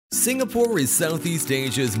Singapore is Southeast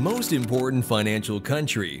Asia's most important financial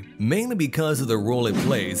country, mainly because of the role it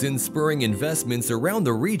plays in spurring investments around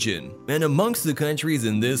the region. And amongst the countries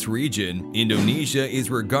in this region, Indonesia is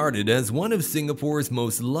regarded as one of Singapore's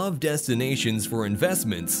most loved destinations for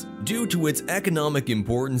investments, due to its economic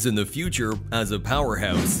importance in the future as a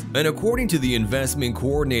powerhouse. And according to the Investment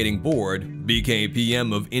Coordinating Board,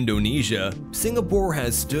 BKPM of Indonesia, Singapore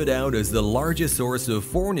has stood out as the largest source of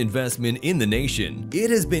foreign investment in the nation. It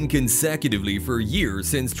has been consecutively for years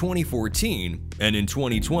since 2014, and in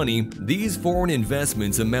 2020, these foreign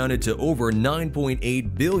investments amounted to over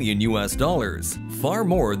 $9.8 billion, far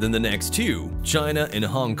more than the next two, China and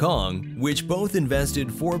Hong Kong, which both invested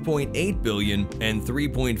 $4.8 billion and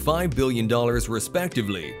 $3.5 billion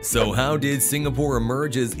respectively. So how did Singapore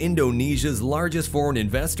emerge as Indonesia's largest foreign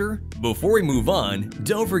investor? Before we move on,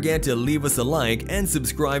 don't forget to leave us a like and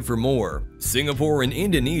subscribe for more. Singapore and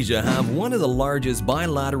Indonesia have one of the largest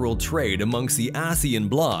bilateral trade amongst the ASEAN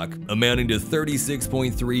bloc, amounting to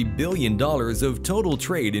 $36.3 billion of total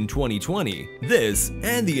trade in 2020. This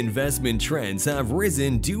and the investment trends have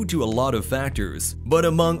risen due to a lot of factors, but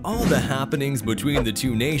among all the happenings between the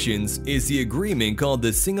two nations is the agreement called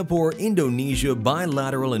the Singapore-Indonesia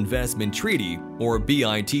Bilateral Investment Treaty, or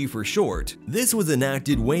BIT for short. This was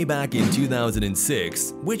enacted way back in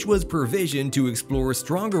 2006, which was provisioned to explore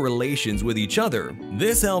stronger relations with each other.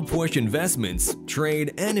 This helped push investments,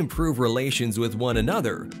 trade, and improve relations with one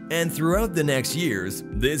another. And throughout the next years,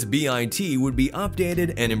 this BIT would be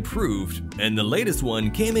updated and improved, and the latest one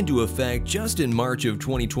came into effect just in March of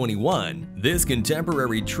 2021. This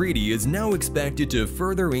contemporary treaty is now expected to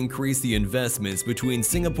further increase the investments between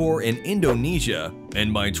Singapore and Indonesia,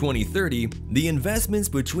 and by 2030, the investments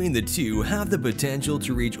between the two have the potential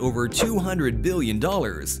to reach over $200 billion,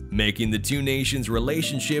 making the two nations'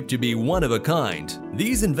 relationship to be one of a kind.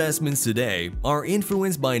 These investments today are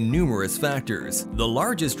influenced by numerous factors. The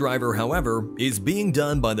largest driver, however, is being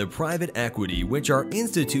done by the private equity, which are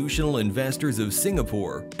institutional investors of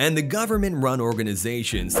Singapore, and the government-run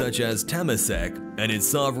organizations such as Temasek and its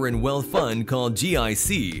sovereign wealth fund called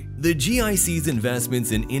GIC. The GIC's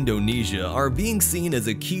investments in Indonesia are being seen as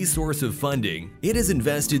a key source of funding. It has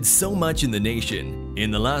invested so much in the nation.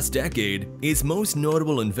 In the last decade, its most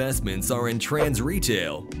notable investments are in Trans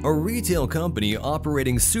Retail, a retail company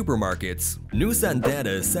operating supermarkets,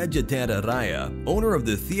 Nusantara Sejahtera Raya, owner of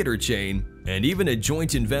the theater chain, and even a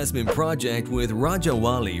joint investment project with Raja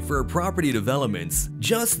Wali for property developments.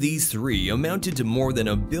 Just these three amounted to more than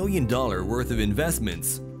 $1 billion worth of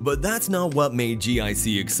investments. But that's not what made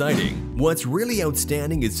GIC exciting. What's really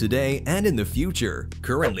outstanding is today and in the future.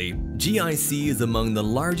 Currently, GIC is among the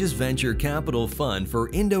largest venture capital fund for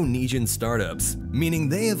Indonesian startups, meaning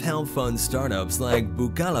they have helped fund startups like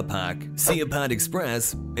Bukalapak, Siapat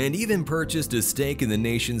Express, and even purchased a stake in the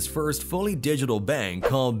nation's first fully digital bank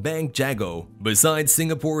called Bank Jago. Besides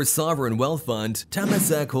Singapore's sovereign wealth fund,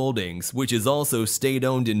 Temasek Holdings, which is also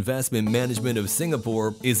state-owned investment management of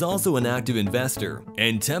Singapore, is also an active investor,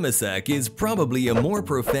 and Temasek is probably a more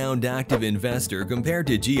profound active investor compared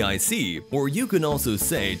to GIC, or you can also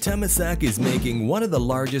say Temasek is making one of the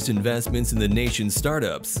largest investments in the nation's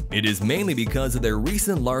startups. It is mainly because of their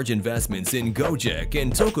recent large investments in Gojek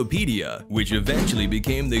and Tokopedia, which eventually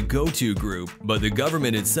became the Go-To Group, but the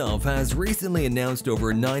government itself has recently announced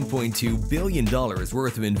over $9.2 billion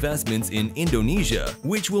worth of investments in Indonesia,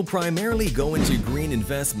 which will primarily go into green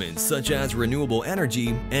investments such as renewable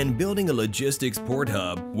energy and building a logistics port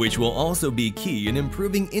hub, which will also be key in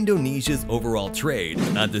improving Indonesia's overall trade.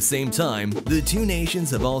 At the same time, the two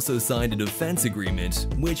nations have also signed a defense agreement,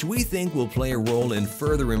 which we think will play a role in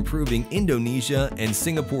further improving Indonesia and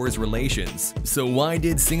Singapore's relations. So why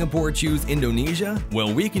did Singapore choose Indonesia?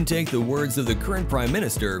 Well, we can take the words of the current Prime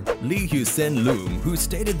Minister, Lee Hsien Loong, who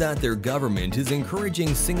stated that their government is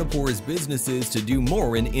encouraging Singapore's businesses to do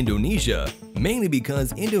more in Indonesia, mainly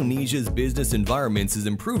because Indonesia's business environment is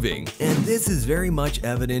improving, and this is very much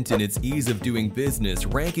evident in its ease of doing business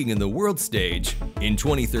ranking in the world stage. In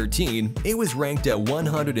 2013, it was ranked at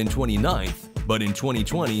 129th, but in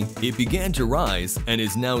 2020, it began to rise and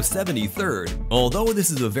is now 73rd. Although this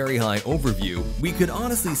is a very high overview, we could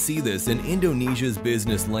honestly see this in Indonesia's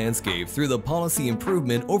business landscape through the policy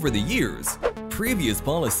improvement over the years. Previous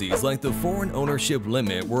policies like the foreign ownership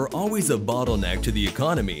limit were always a bottleneck to the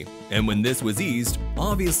economy, and when this was eased,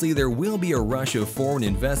 obviously there will be a rush of foreign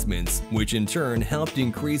investments, which in turn helped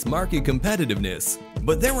increase market competitiveness.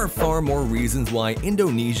 But there are far more reasons why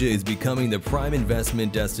Indonesia is becoming the prime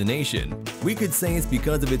investment destination. We could say it's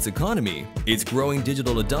because of its economy, its growing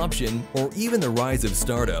digital adoption, or even the rise of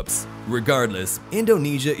startups. Regardless,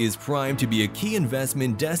 Indonesia is primed to be a key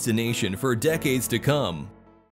investment destination for decades to come.